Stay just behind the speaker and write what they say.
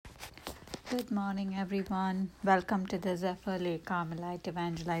Good morning, everyone. Welcome to the Zephyr Lake Carmelite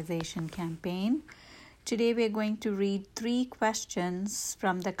Evangelization Campaign. Today we are going to read 3 questions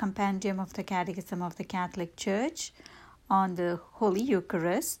from the Compendium of the Catechism of the Catholic Church on the Holy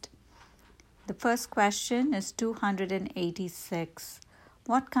Eucharist. The first question is 286.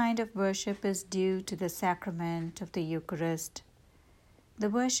 What kind of worship is due to the sacrament of the Eucharist? The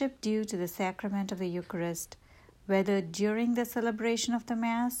worship due to the sacrament of the Eucharist, whether during the celebration of the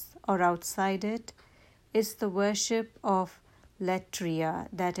Mass or outside it, is the worship of latria,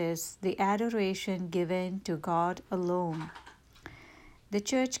 that is, the adoration given to God alone. The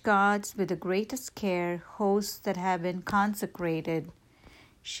Church guards with the greatest care hosts that have been consecrated.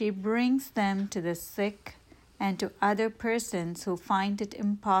 She brings them to the sick and to other persons who find it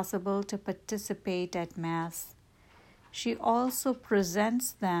impossible to participate at Mass. She also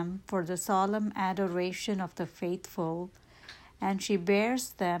presents them for the solemn adoration of the faithful, and she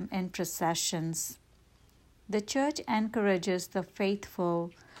bears them in processions. The Church encourages the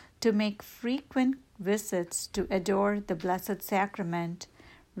faithful to make frequent visits to adore the Blessed Sacrament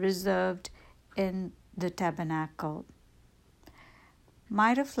reserved in the tabernacle.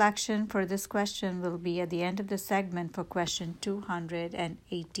 My reflection for this question will be at the end of the segment for question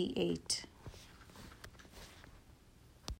 288.